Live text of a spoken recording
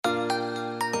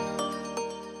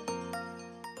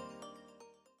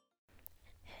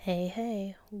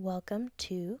Hey, welcome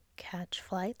to Catch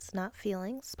Flights, Not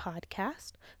Feelings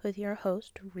podcast with your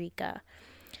host, Rika.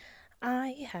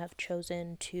 I have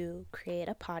chosen to create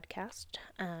a podcast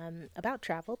about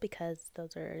travel because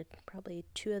those are probably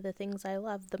two of the things I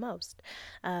love the most,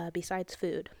 besides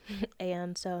food.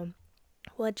 And so,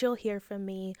 what you'll hear from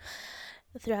me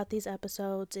throughout these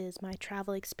episodes is my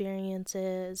travel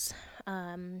experiences,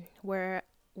 where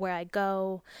I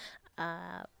go,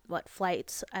 what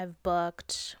flights I've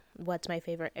booked, what's my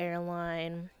favorite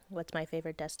airline, what's my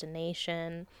favorite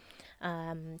destination,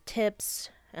 tips,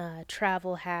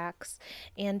 travel hacks,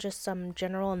 and just some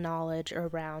general knowledge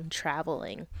around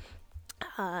traveling.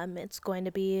 It's going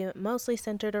to be mostly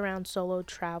centered around solo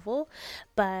travel,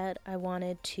 but I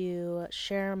wanted to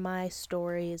share my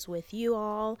stories with you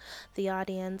all, the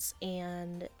audience,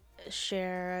 and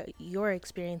share your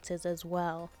experiences as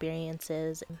well.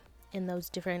 Experiences in those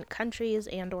different countries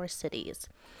and or cities.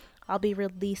 I'll be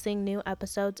releasing new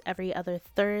episodes every other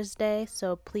Thursday,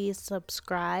 so please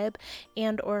subscribe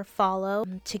and or follow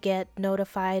to get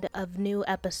notified of new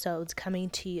episodes coming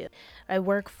to you. I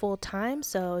work full time,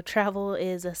 so travel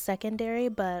is a secondary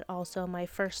but also my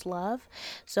first love.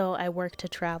 So I work to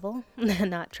travel,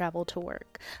 not travel to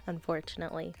work,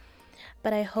 unfortunately.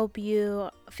 But I hope you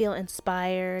feel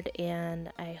inspired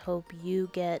and I hope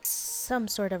you get some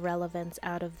sort of relevance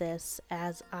out of this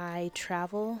as I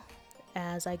travel,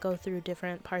 as I go through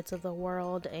different parts of the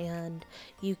world, and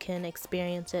you can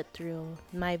experience it through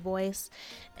my voice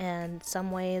and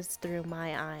some ways through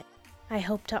my eye. I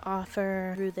hope to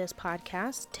offer through this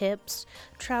podcast tips,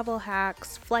 travel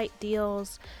hacks, flight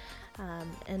deals,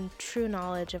 and true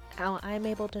knowledge of how I'm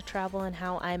able to travel and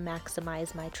how I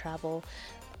maximize my travel,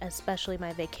 especially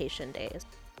my vacation days.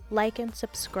 Like and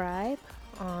subscribe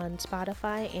on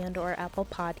Spotify and or Apple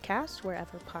Podcasts,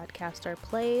 wherever podcasts are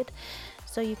played,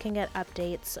 so you can get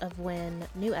updates of when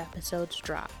new episodes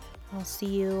drop. I'll see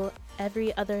you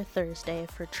every other Thursday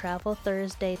for Travel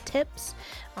Thursday tips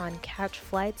on Catch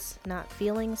Flights, Not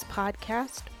Feelings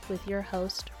podcast with your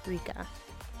host, Rika.